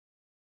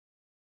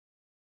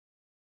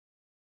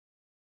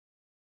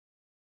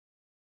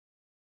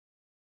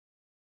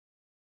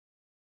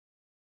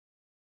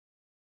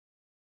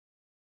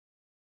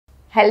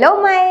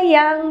Hello my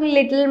young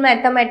little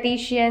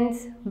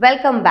mathematicians,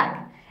 welcome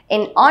back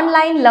in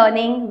online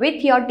learning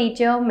with your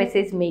teacher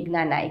Mrs.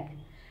 Meghna Naik.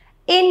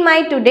 In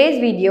my today's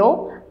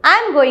video, I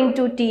am going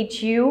to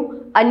teach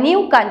you a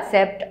new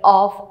concept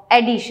of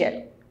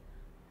addition.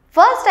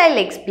 First I'll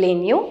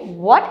explain you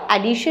what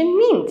addition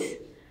means.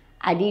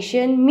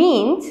 Addition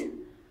means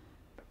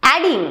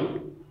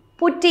adding,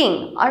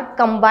 putting or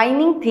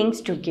combining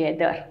things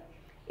together.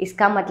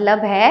 इसका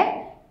मतलब है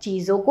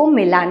चीज़ों को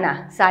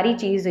मिलाना, सारी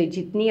चीज़ें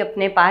जितनी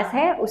अपने पास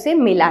है उसे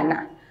मिलाना.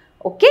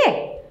 Okay,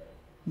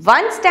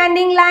 one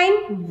standing line,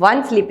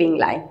 one sleeping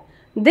line.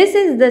 This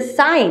is the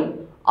sign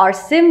और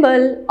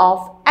symbol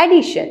of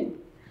addition.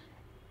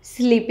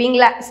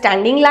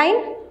 Standing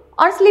line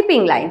और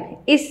स्लीपिंग लाइन,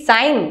 इस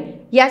साइन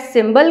या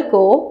सिंबल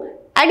को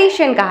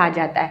एडिशन कहा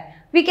जाता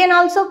है. We can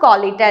also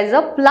call it as a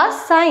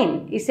plus sign,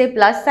 इसे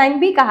प्लस साइन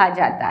भी कहा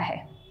जाता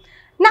है.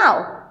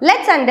 Now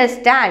let's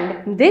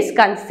understand this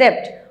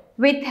concept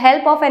with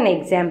help of an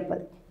example.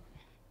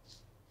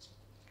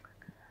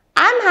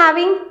 I am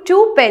having 2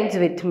 pens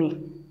with me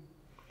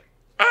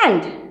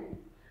and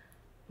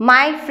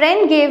my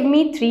friend gave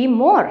me 3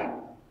 more.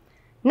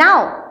 Now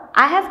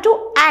I have to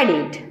add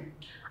it.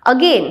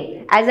 Again,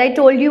 as I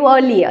told you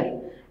earlier,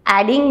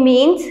 adding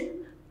means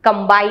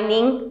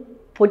combining,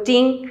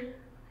 putting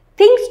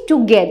things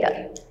together.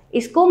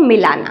 इसको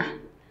मिलाना,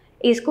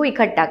 इसको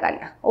इकट्ठा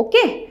करना.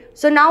 Okay,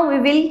 so now we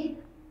will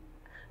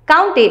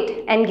count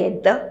it and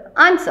get the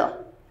answer.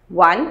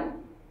 1,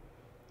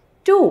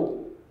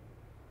 2,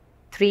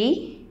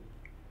 3,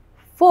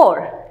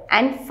 4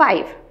 and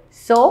 5.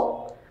 So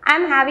I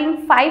am having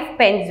 5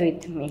 pens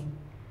with me.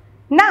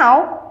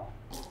 Now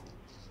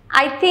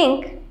I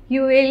think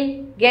you will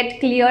get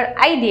clear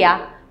idea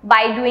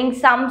by doing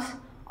sums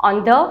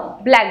on the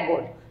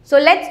blackboard. So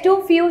let's do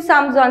few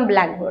sums on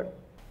blackboard.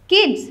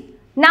 Kids,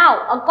 now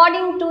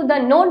according to the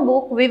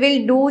notebook we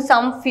will do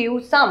some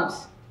few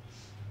sums.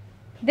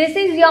 This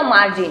is your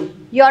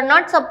margin. You are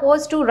not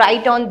supposed to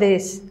write on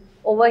this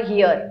over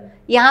here.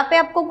 यहाँ पे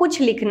आपको कुछ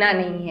लिखना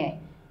नहीं है.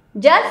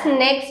 Just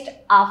next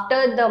after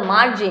the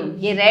margin,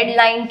 ये red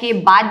line के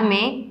बाद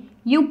में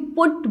you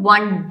put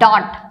one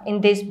dot in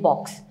this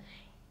box.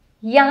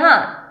 यहाँ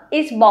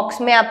इस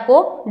box में आपको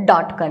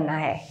dot करना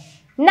है.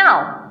 Now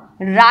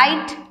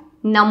write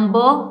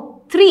number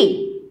 3.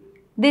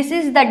 This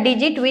is the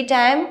digit which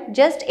I am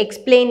just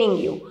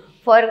explaining you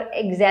for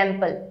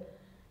example.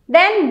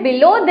 Then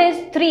below this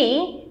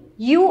 3,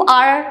 you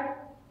are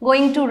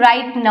going to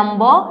write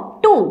number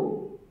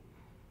 2.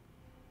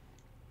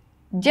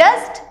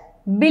 Just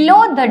below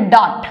the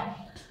dot,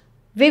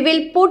 we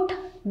will put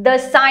the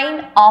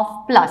sign of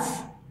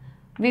plus.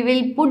 We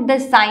will put the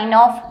sign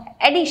of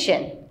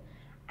addition.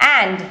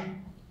 And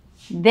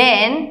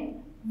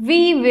then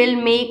we will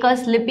make a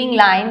slipping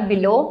line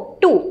below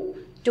 2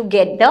 to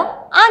get the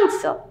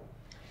answer.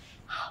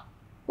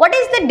 What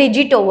is the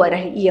digit over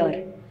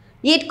here?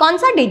 ये कौन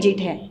सा digit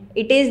है?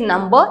 It is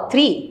number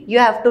 3. You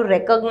have to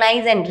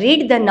recognise and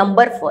read the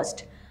number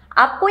first.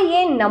 आपको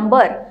ये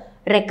number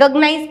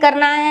recognise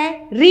करना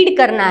है, read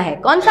करना है.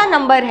 कौन सा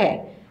नंबर है?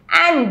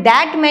 And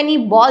that many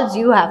balls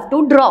you have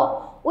to draw.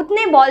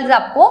 उतने बॉल्स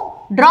आपको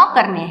ड्रॉ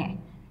करने हैं.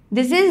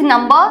 This is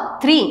number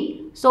 3.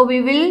 So we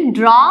will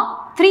draw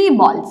 3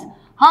 balls.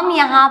 हम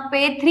यहाँ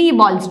पे 3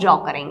 बॉल्स ड्रॉ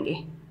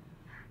करेंगे.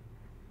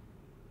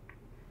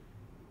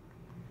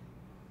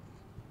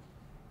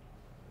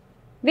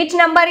 Which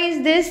number is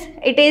this?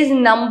 It is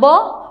number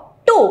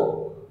 2.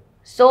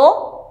 So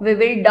we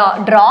will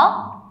draw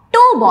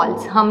 2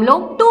 balls. हम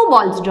लोग 2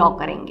 balls draw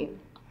करेंगे.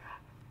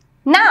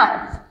 Now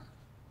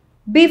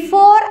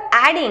before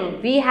adding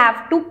we have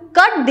to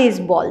cut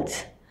these balls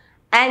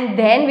and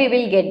then we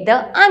will get the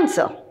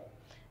answer.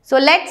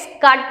 So let's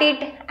cut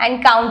it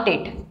and count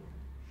it.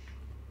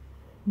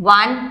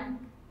 1,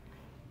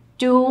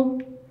 2,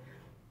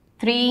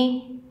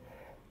 3,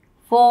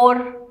 4,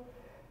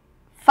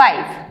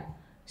 5.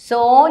 So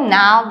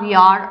now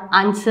your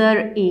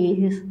answer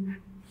is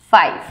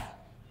 5.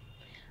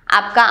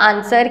 आपका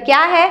answer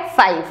क्या है?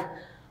 5.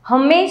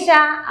 हमेशा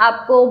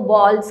आपको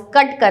balls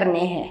cut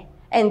करने हैं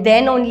and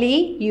then only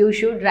you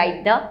should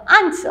write the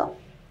answer.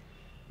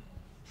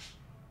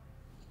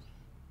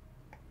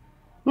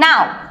 Now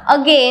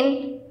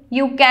again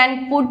you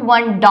can put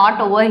one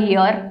dot over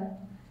here.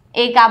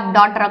 एक आप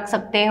dot रख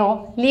सकते हो.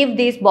 Leave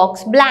this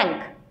box blank.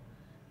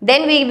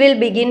 Then we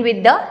will begin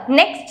with the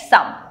next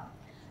sum.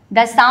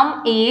 The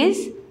sum is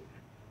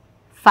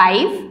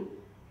 5.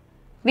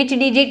 Which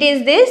digit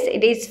is this?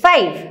 It is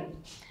 5.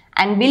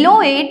 And below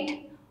it,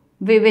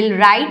 we will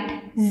write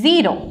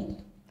 0.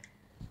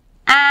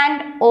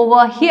 And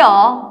over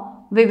here,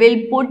 we will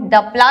put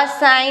the plus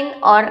sign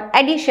or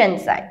addition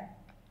sign.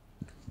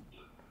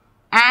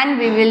 And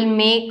we will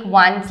make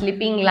one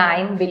slipping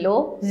line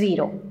below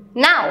 0.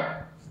 Now,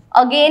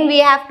 again we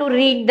have to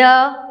read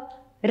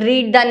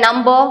the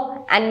number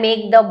and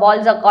make the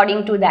balls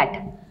according to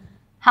that.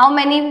 How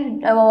many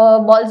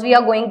balls we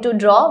are going to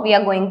draw? We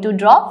are going to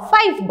draw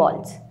 5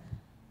 balls.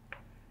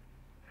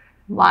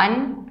 1,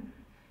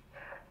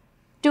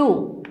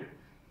 2,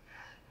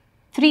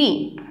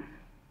 3,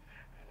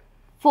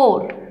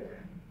 4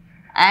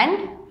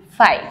 and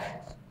 5.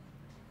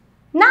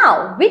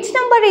 Now, which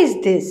number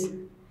is this?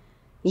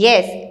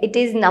 Yes, it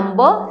is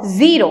number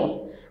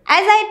 0.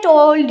 As I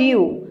told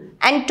you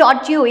and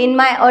taught you in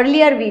my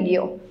earlier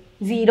video,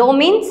 0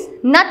 means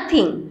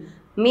nothing.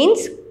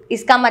 Means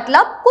इसका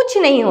मतलब कुछ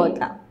नहीं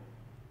होता.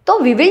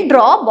 So we will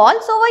draw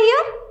balls over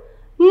here?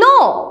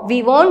 No,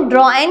 we won't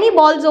draw any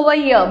balls over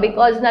here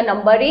because the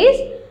number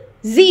is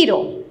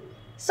 0.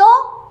 So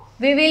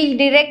we will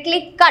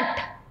directly cut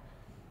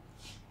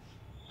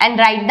and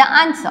write the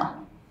answer.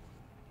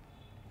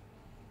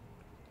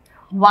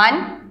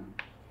 1,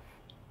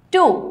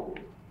 2,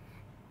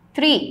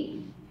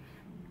 3,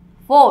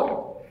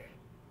 4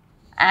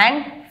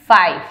 and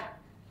 5.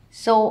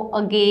 So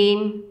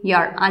again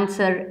your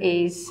answer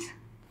is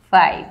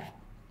 5.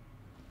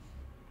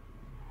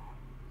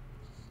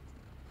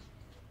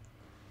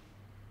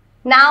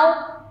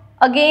 Now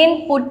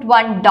again put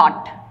one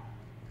dot.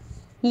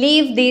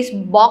 Leave this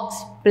box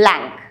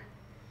blank.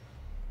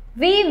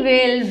 We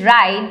will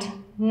write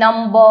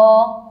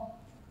number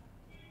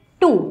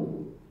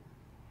 2.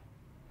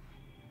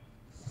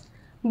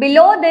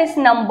 Below this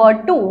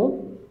number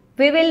 2,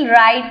 we will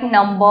write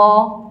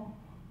number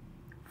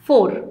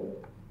 4.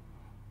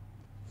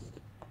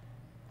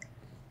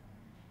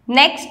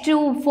 Next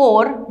to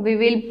 4, we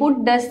will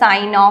put the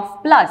sign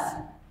of plus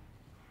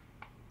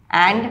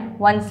and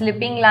one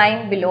slipping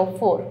line below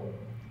 4.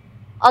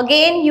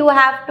 Again, you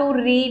have to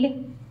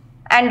read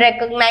and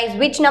recognize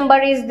which number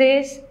is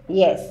this.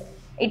 Yes,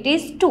 it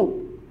is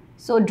 2.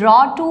 So,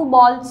 draw 2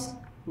 balls.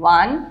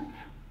 1,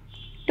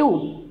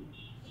 2.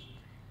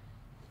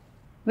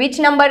 Which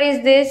number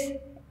is this?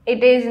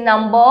 It is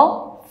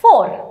number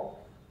 4.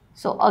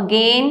 So,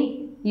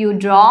 again you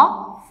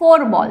draw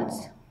 4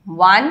 balls.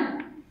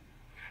 1,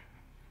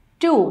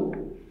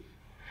 2,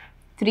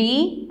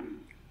 3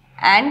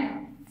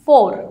 and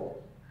 4.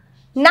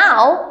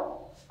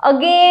 Now,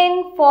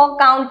 again for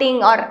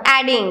counting or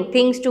adding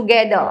things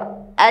together,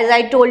 as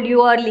I told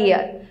you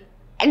earlier,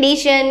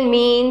 addition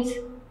means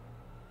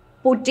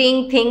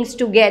putting things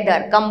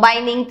together,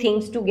 combining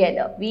things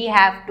together. We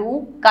have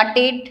to cut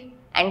it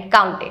and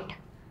count it.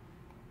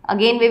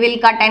 Again we will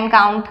cut and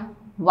count.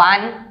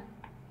 1,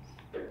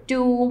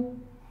 2,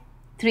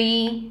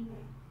 3,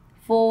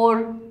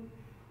 4,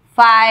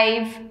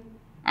 5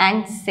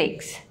 and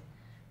 6.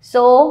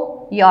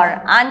 So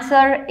your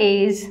answer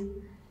is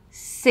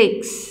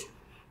 6.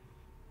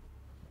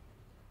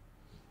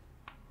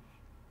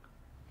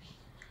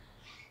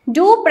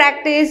 Do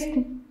practice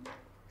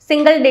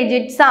single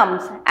digit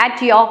sums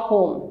at your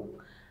home.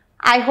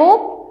 I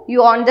hope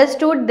you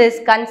understood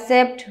this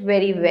concept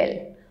very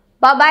well.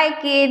 Bye bye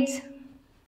kids.